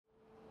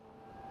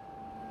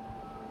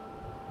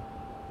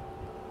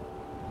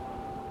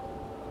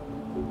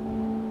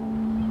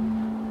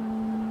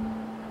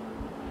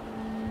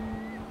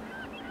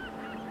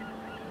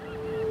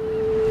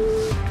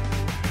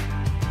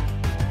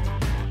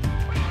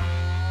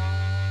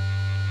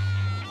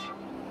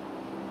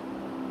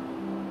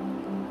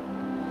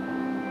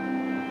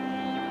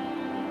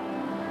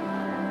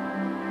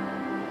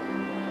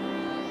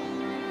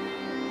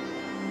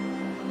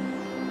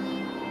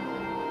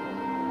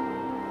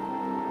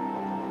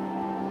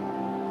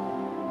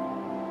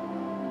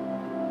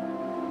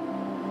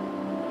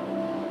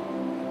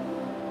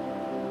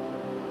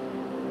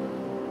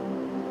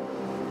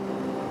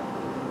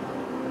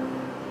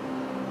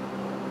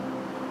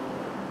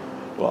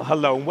Well,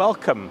 hello and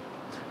welcome.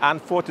 And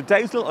for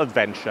today's little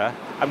adventure,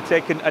 I'm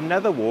taking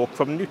another walk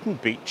from Newton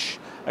Beach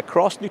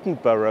across Newton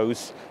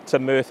Burrows to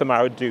Merthyr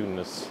Mawr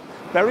Dunes.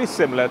 Very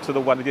similar to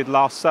the one I did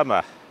last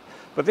summer,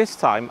 but this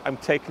time I'm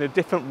taking a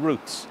different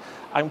route.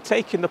 I'm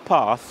taking the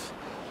path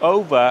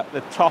over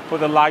the top of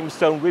the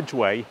limestone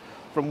ridgeway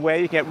from where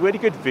you can get really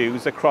good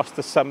views across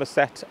the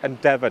Somerset and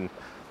Devon.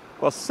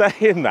 Well,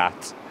 saying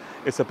that,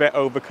 it's a bit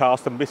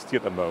overcast and misty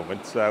at the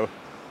moment, so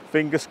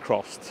fingers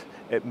crossed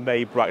it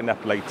may brighten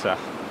up later.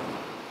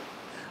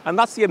 And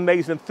that's the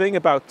amazing thing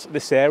about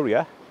this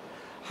area.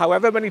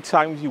 However many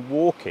times you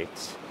walk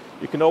it,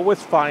 you can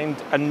always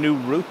find a new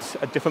route,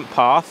 a different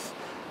path,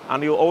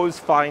 and you'll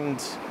always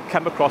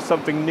come across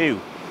something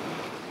new.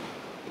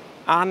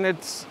 And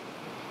it's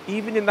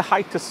even in the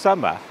height of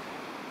summer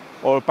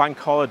or a bank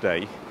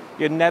holiday,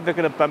 you're never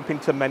going to bump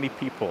into many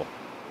people.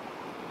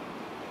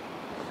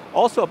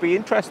 Also, it'll be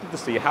interesting to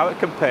see how it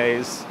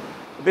compares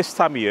this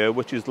time of year,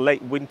 which is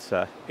late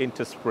winter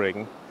into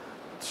spring,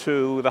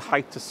 to the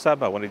height of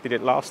summer when I did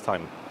it last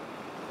time.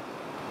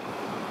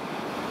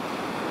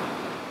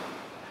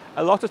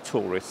 A lot of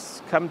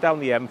tourists come down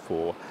the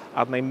M4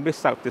 and they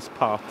miss out this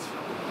part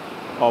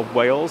of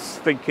Wales,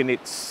 thinking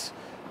it's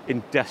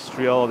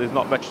industrial, there's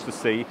not much to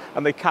see,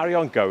 and they carry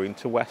on going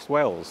to West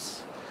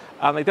Wales.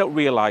 And they don't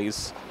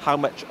realise how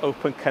much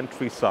open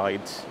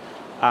countryside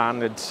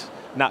and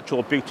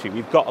natural beauty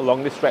we've got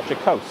along this stretch of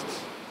coast.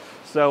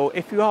 So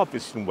if you are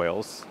visiting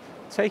Wales,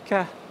 take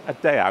a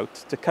day out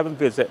to come and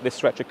visit this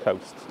stretch of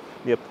coast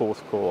near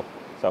Porthcawl,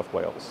 South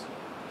Wales.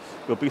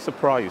 You'll be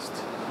surprised.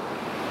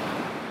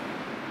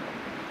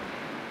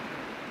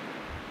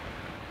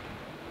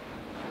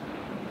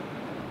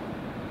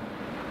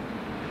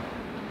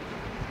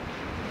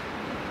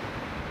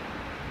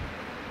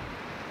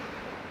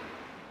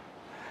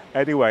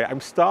 Anyway, I'm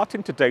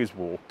starting today's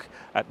walk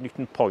at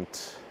Newton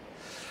Point.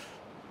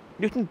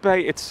 Newton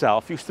Bay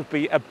itself used to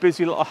be a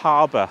busy little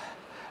harbour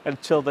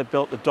until they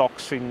built the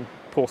docks in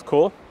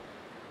Porthcawl.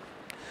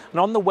 And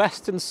on the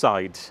western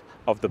side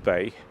of the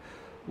bay,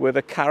 where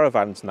the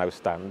caravans now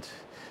stand,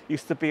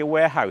 used to be a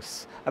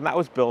warehouse, and that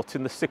was built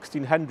in the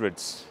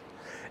 1600s.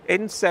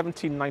 In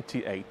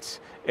 1798,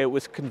 it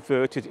was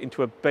converted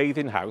into a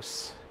bathing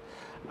house,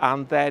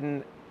 and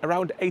then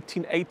around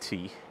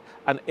 1880,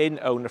 an inn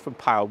owner from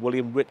Powell,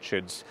 William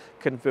Richards,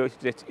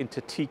 converted it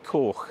into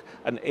Coch,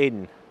 an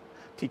inn.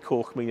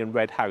 Coch meaning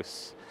red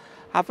house.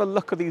 Have a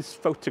look at these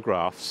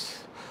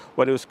photographs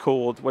when it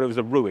was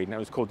a ruin, it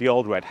was called the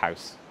Old Red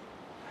House.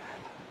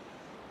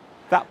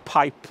 That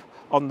pipe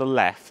on the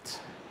left,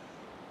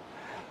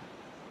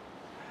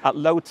 at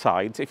low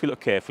tide, if you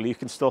look carefully, you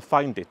can still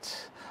find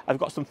it. I've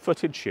got some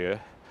footage here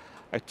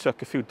I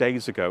took a few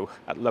days ago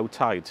at low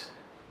tide.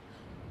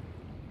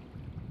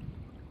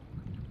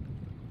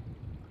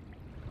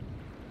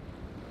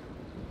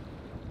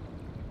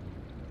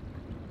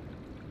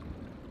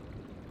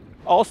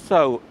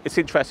 Also, it's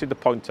interesting to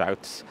point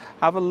out,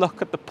 have a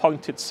look at the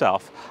point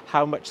itself,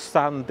 how much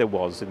sand there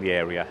was in the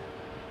area.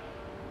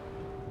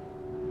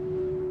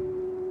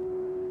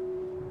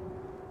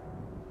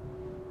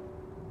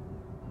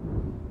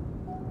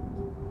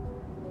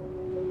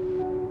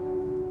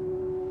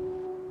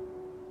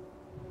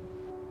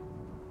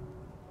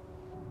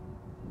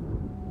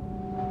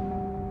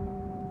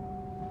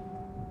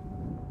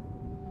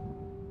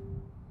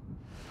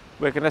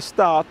 We're going to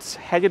start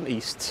heading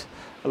east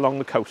along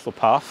the coastal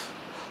path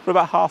for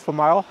about half a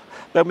mile.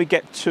 Then we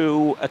get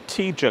to a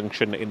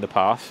T-junction in the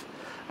path,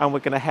 and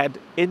we're going to head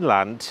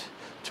inland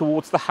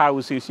towards the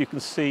houses you can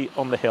see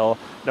on the hill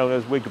known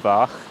as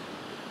Wigvarch,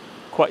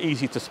 quite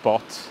easy to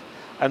spot,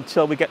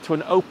 until we get to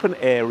an open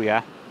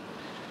area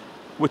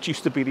which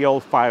used to be the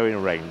old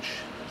firing range.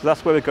 So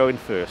that's where we're going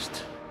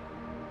first.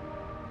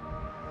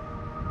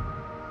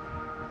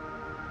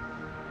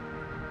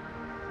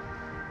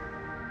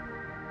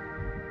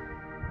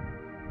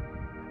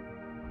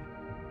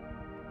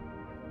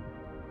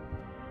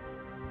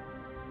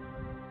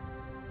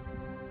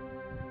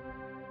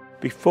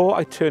 Before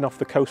I turn off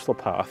the coastal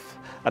path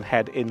and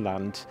head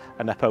inland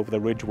and up over the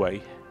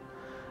ridgeway,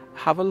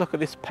 have a look at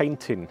this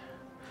painting.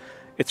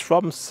 It's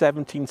from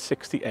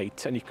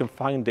 1768 and you can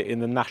find it in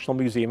the National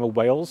Museum of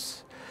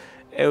Wales.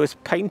 It was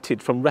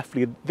painted from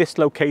roughly this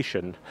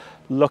location,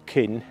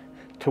 looking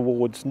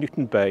towards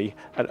Newton Bay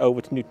and over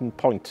to Newton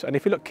Point. And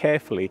if you look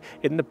carefully,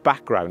 in the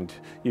background,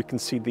 you can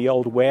see the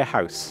old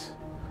warehouse.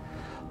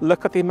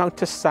 Look at the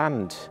amount of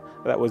sand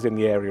that was in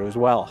the area as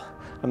well,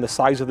 and the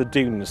size of the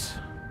dunes.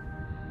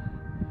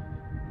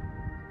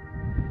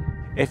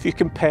 If you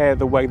compare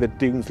the way the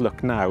dunes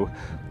look now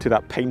to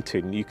that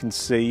painting, you can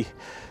see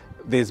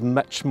there's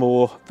much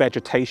more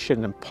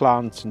vegetation and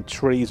plants and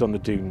trees on the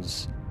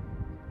dunes.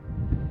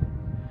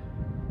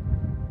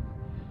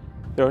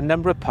 There are a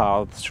number of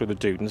paths through the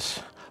dunes,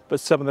 but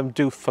some of them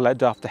do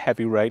flood after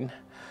heavy rain.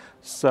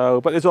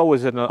 But there's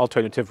always an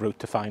alternative route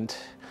to find.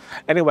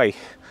 Anyway,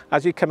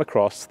 as you come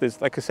across,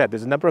 like I said,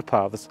 there's a number of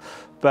paths,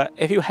 but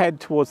if you head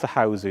towards the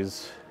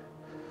houses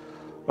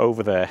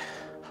over there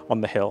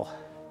on the hill,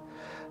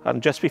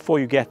 and just before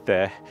you get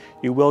there,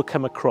 you will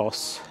come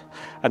across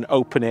an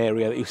open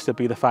area that used to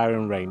be the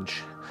firing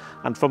range.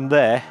 And from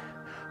there,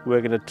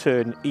 we're going to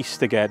turn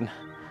east again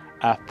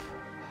up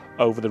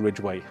over the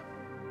ridgeway.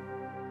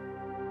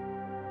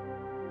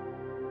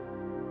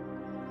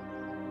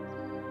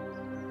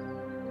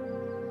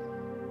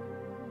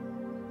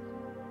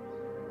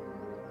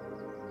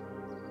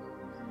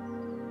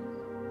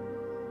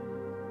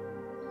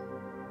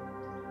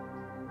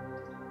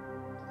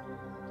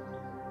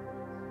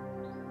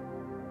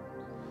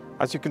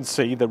 As you can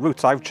see, the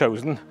route I've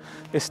chosen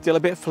is still a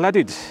bit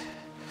flooded.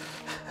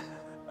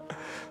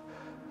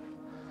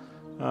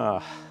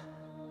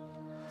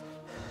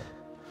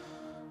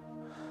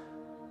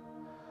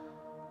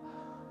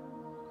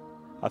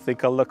 I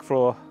think I'll look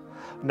for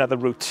another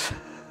route.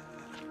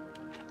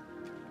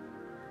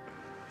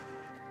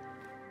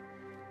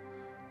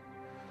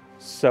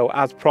 So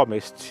as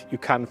promised, you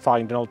can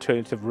find an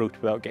alternative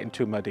route without getting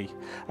too muddy.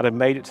 And I've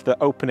made it to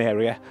the open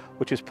area,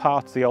 which is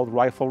part of the old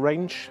rifle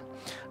range.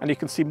 And you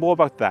can see more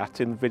about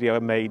that in the video I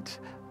made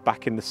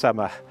back in the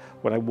summer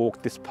when I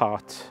walked this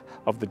part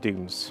of the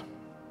dunes.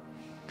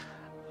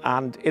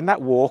 And in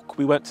that walk,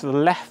 we went to the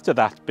left of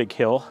that big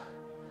hill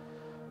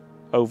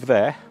over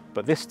there,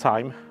 but this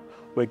time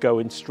we're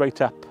going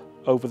straight up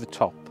over the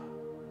top.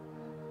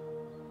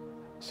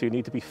 So you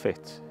need to be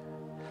fit.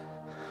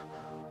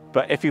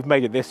 But if you've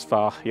made it this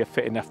far, you're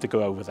fit enough to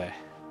go over there.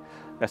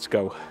 Let's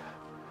go.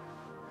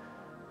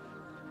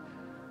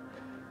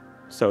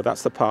 So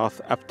that's the path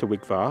up to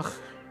Wigvar.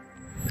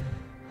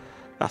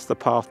 That's the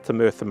path to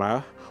Merthyr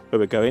Mawr, where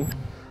we're going.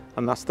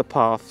 And that's the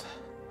path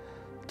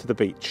to the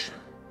beach.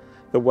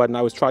 The one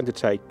I was trying to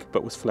take,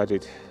 but was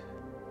flooded.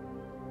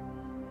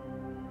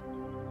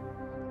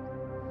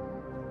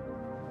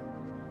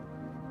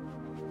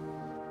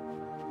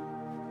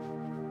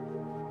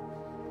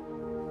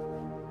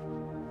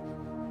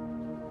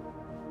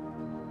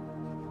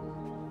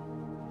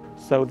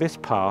 So this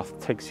path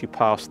takes you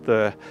past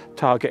the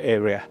target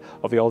area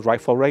of the old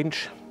rifle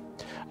range.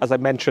 As I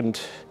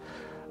mentioned,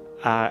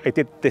 I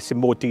did this in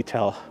more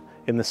detail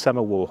in the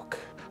summer walk,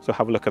 so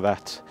have a look at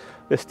that.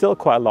 There's still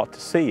quite a lot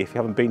to see if you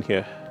haven't been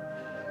here.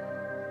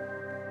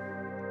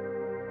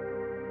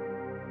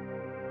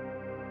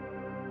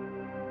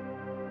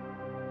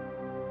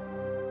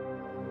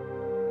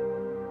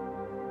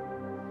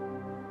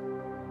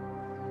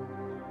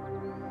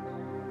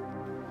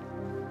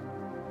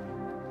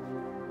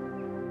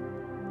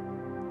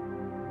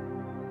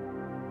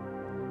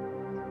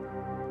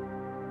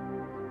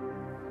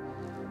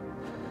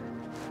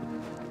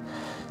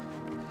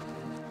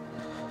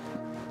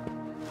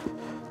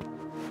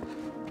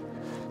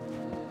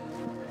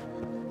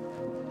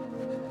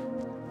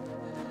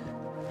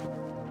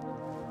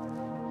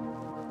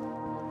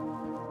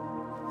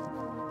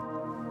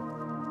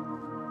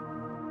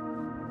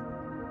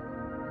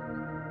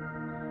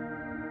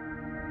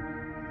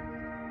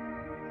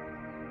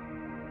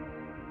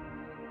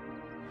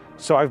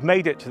 So I've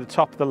made it to the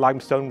top of the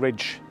limestone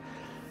ridge.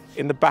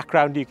 In the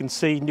background you can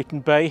see Newton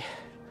Bay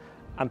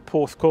and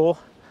Porthcawl,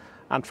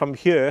 and from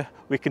here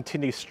we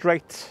continue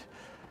straight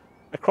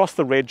across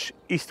the ridge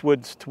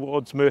eastwards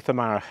towards Merthyr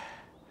Mawr.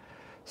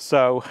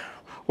 So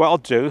what I'll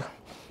do,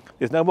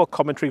 there's no more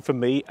commentary from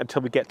me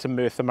until we get to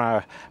Merthyr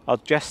Mawr. I'll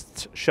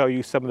just show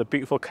you some of the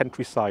beautiful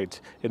countryside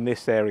in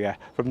this area,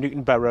 from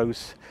Newton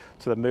Burrows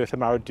to the Merthyr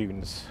Mawr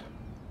dunes.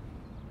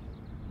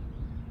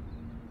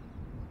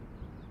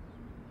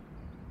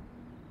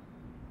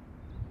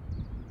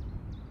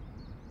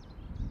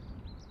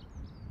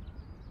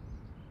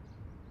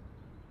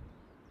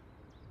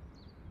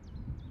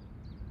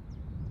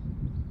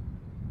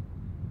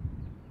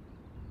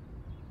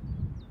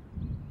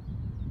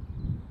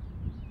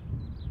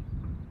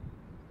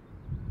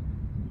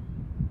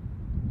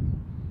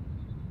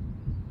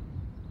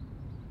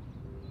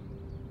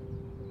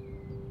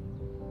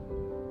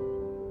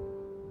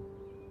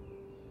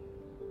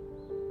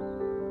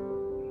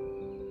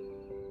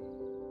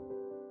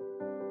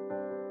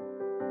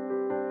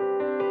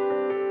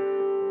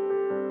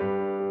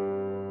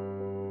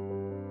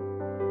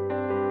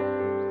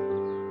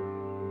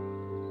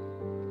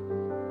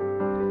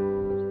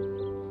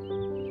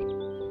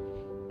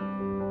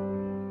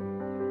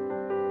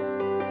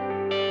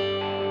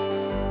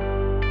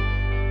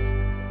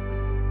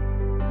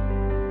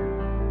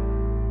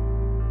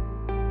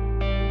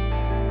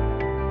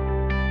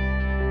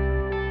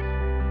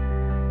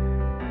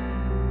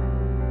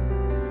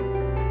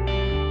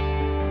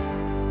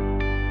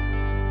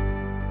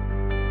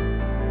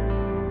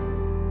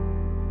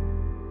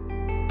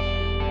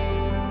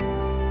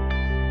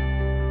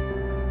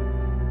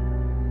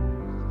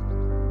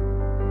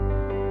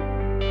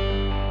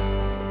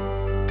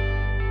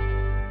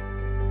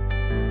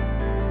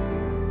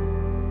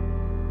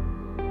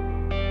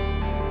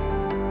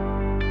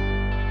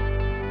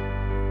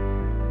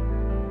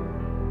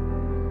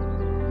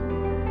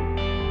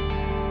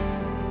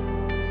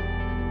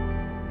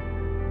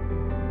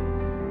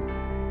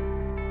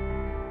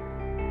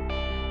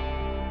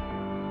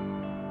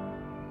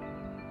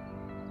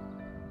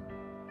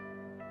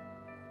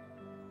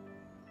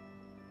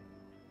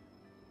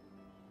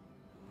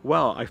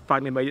 Well, I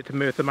finally made it to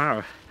Merthyr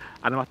Mawr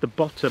and I'm at the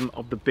bottom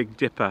of the Big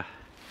Dipper.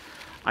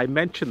 I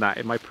mentioned that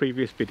in my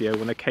previous video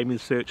when I came in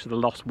search of the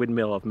lost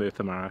windmill of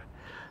Merthyr Mawr.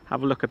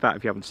 Have a look at that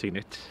if you haven't seen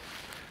it.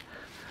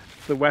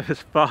 The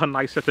weather's far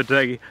nicer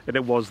today than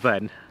it was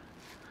then.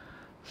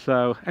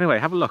 So anyway,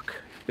 have a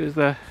look. Here's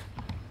the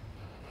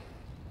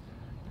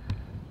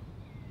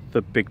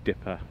Big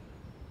Dipper.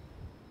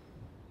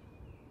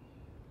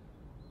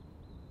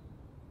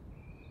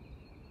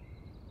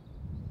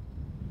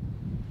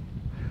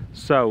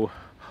 So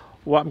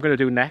what I'm going to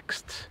do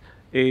next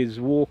is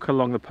walk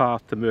along the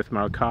path to Merthyr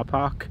Mawr car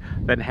park,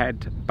 then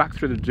head back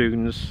through the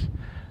dunes,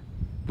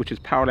 which is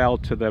parallel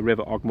to the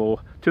River Ogmore,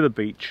 to the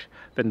beach,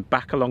 then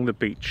back along the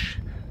beach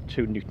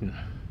to Newton.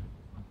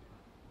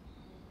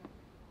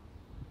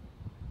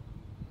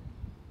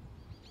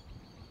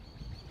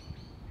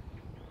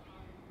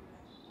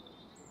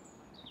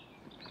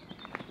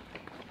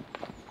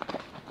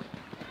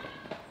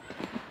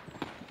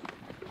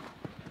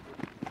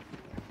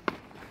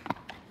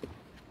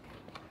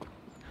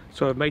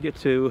 So I've made it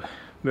to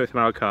Merthyr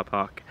Mawr car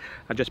park,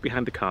 and just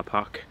behind the car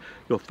park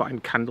you'll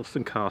find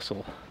Candleston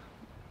Castle.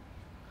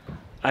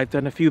 I've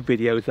done a few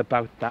videos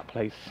about that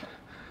place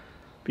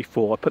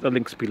before. I put the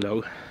links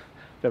below.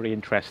 Very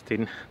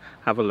interesting.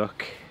 Have a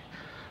look.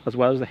 As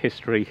well as the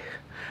history,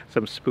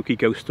 some spooky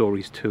ghost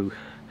stories too.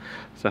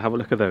 So have a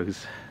look at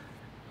those.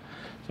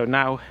 So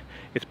now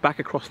it's back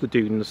across the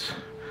dunes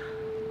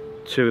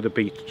to the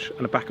beach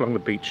and back along the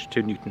beach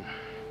to Newton.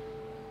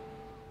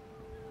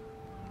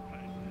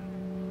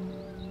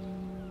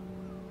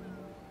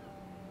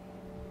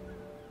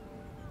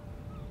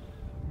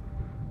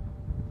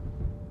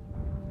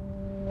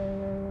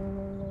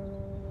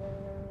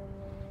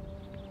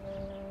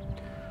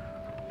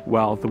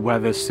 Well, the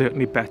weather's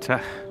certainly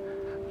better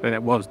than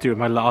it was during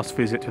my last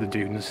visit to the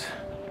dunes.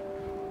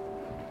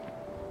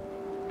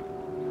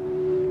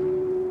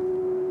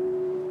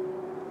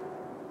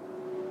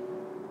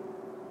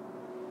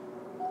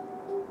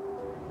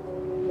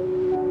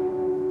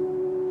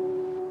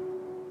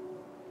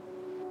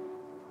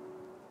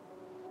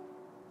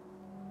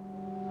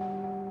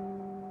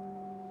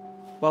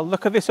 Well,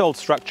 look at this old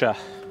structure.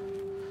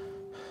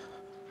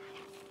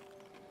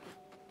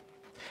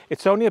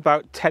 It's only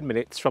about 10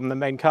 minutes from the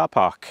main car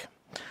park.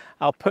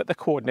 I'll put the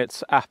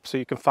coordinates up so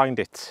you can find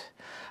it.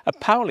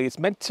 Apparently it's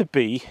meant to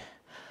be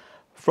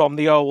from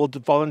the old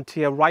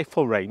volunteer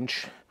rifle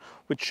range,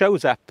 which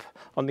shows up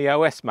on the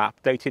OS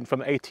map dating from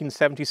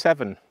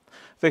 1877.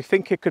 They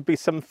think it could be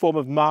some form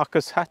of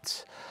marker's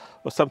hut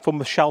or some form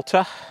of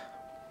shelter.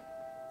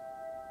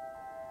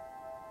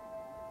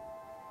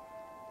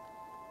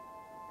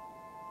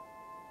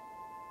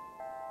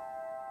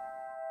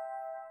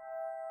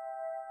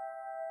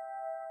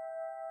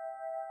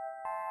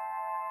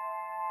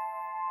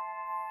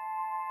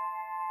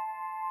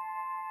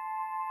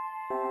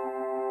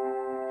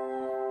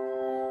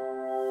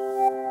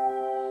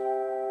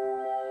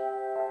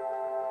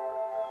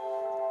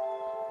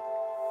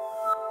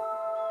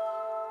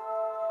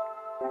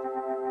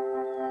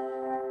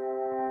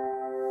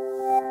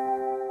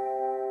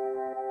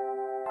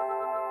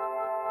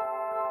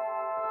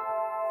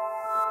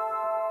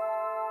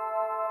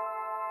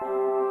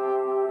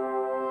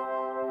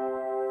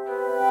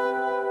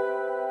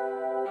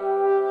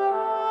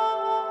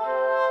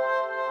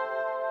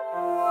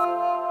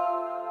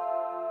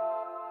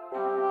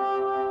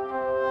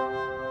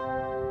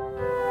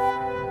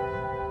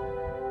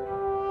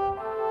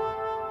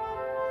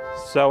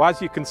 So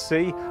as you can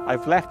see,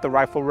 I've left the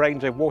rifle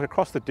range, I've walked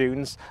across the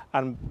dunes,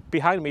 and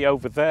behind me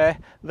over there,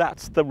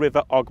 that's the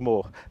River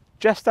Ogmore.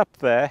 Just up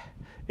there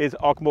is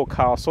Ogmore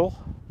Castle,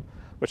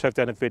 which I've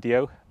done a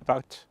video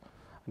about.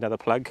 Another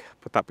plug,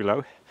 put that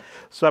below.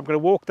 So I'm going to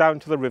walk down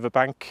to the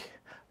riverbank,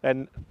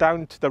 then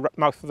down to the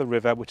mouth of the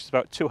river, which is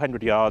about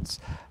 200 yards,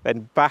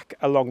 then back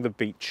along the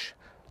beach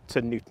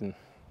to Newton.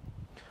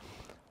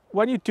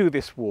 When you do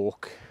this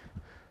walk,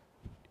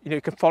 you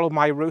can follow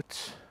my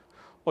route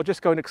or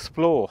just go and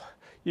explore.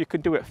 You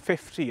can do it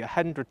 50,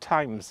 100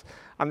 times,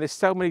 and there's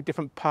so many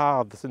different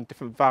paths and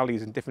different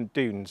valleys and different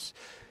dunes.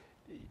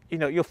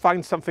 You'll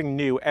find something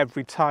new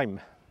every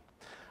time.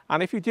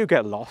 And if you do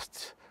get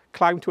lost,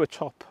 climb to a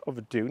top of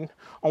a dune.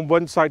 On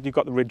one side you've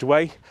got the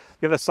ridgeway,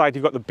 the other side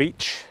you've got the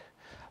beach,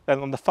 then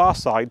on the far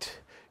side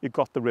you've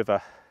got the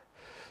river.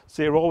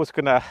 So you're always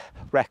going to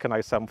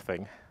recognise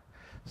something.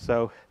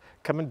 So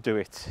come and do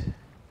it.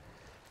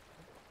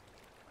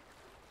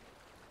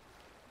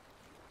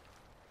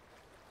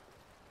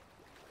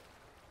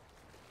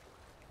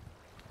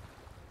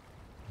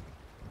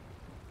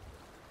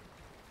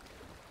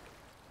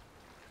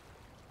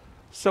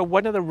 So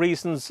one of the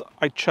reasons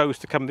I chose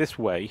to come this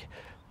way,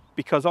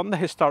 because on the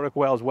Historic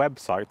Wales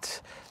website,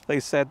 they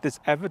said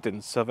there's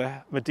evidence of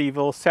a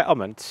medieval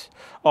settlement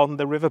on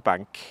the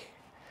riverbank,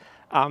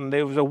 and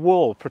there was a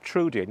wall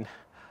protruding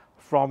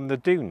from the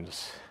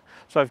dunes.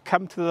 So I've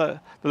come to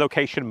the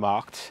location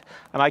marked,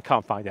 and I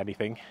can't find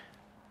anything.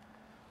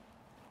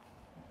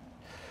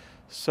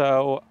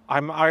 So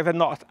I'm either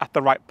not at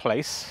the right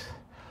place,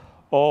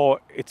 or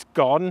it's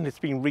gone, it's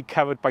been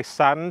recovered by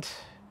sand.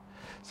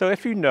 So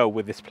if you know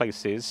where this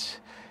place is,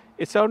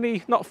 it's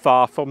only not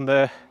far from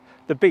the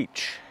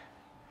beach.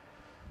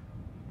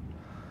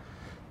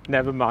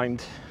 Never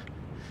mind,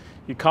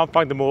 you can't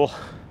find them all.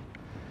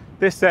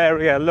 This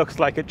area looks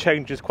like it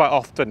changes quite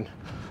often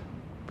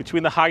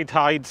between the high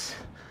tides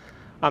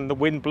and the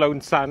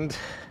wind-blown sand.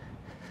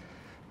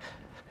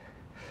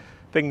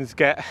 Things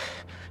get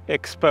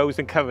exposed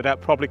and covered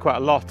up probably quite a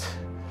lot.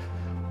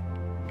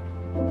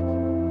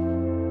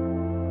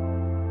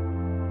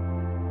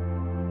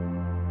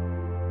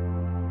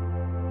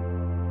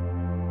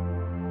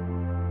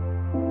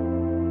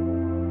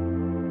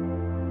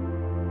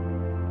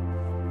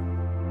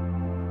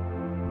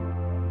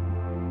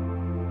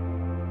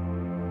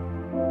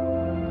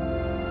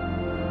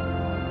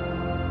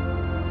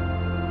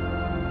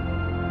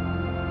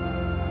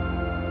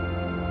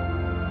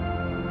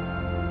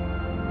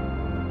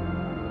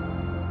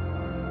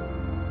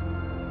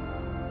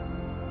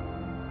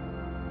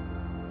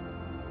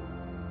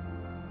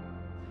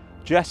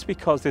 Just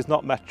because there's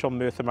not much on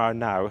Merthyr Mawr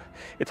now,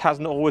 it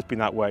hasn't always been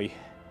that way.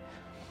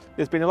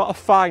 There's been a lot of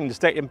finds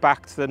dating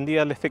back to the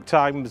Neolithic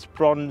times,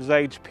 Bronze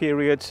Age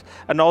period,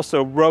 and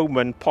also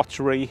Roman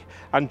pottery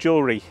and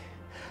jewellery.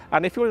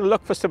 And if you want to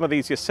look for some of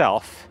these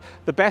yourself,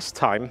 the best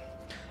time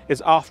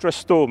is after a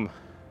storm.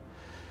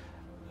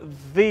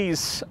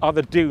 These are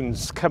the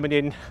dunes coming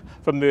in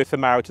from Merthyr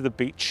Mawr to the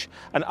beach,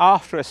 and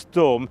after a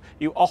storm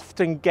you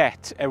often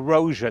get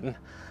erosion,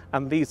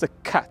 and these are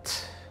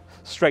cut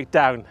straight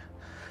down.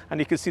 And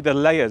you can see the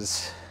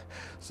layers.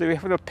 So if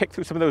you're going to pick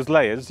through some of those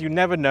layers, you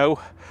never know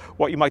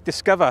what you might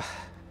discover.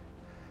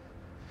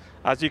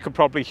 As you can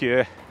probably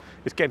hear,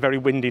 it's getting very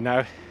windy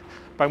now,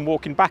 but I'm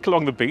walking back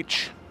along the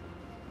beach.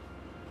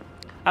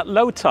 At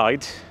low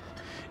tide,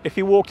 if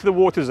you walk to the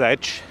water's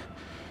edge,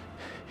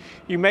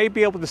 you may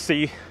be able to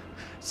see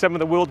some of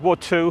the World War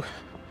II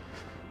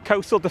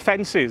coastal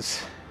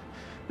defences.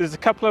 There's a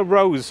couple of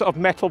rows of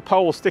metal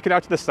poles sticking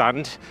out of the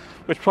sand,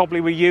 which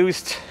probably were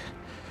used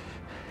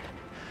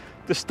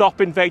to stop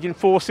invading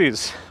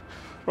forces,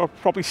 or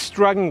probably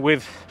strung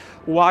with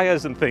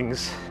wires and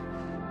things.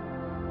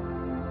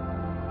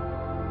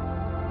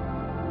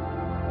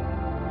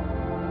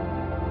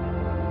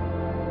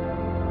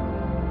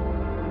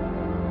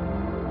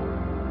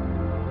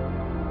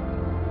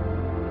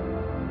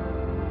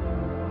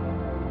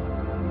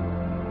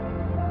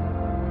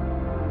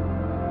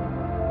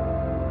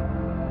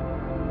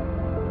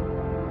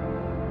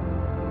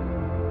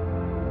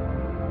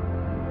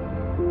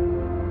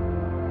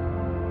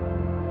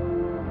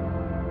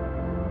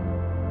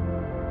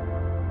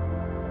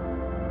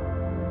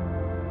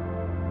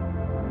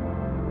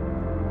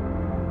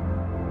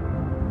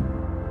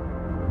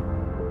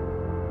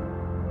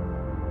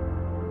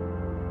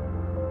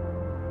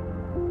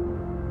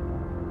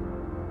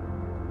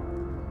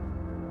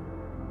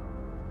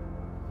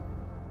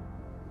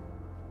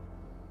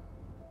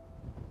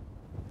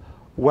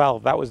 Well,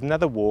 that was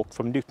another walk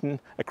from Newton,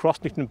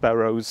 across Newton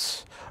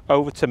Burrows,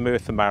 over to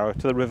Merthyr Mawr,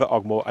 to the River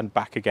Ogmore and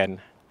back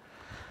again.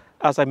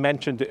 As I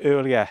mentioned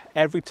earlier,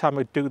 every time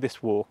I do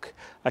this walk,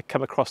 I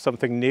come across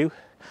something new.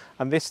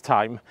 And this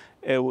time,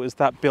 it was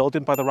that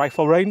building by the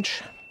rifle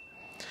range.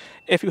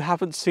 If you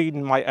haven't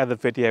seen my other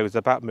videos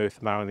about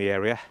Merthyr Mawr in the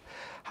area,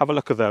 have a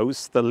look at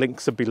those. The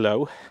links are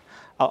below.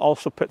 I'll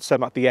also put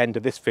some at the end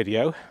of this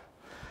video.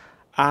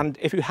 And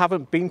if you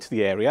haven't been to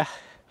the area,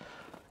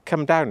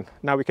 come down.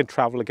 Now we can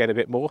travel again a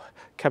bit more.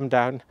 Come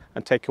down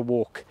and take a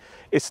walk.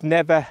 It's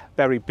never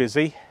very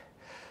busy,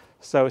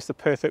 so it's the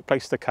perfect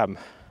place to come,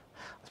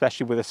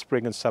 especially with the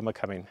spring and summer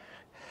coming.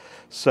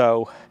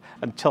 So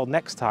until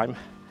next time,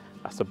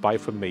 that's a bye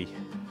from me,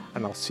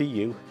 and I'll see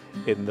you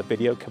in the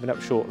video coming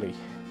up shortly.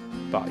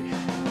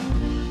 Bye.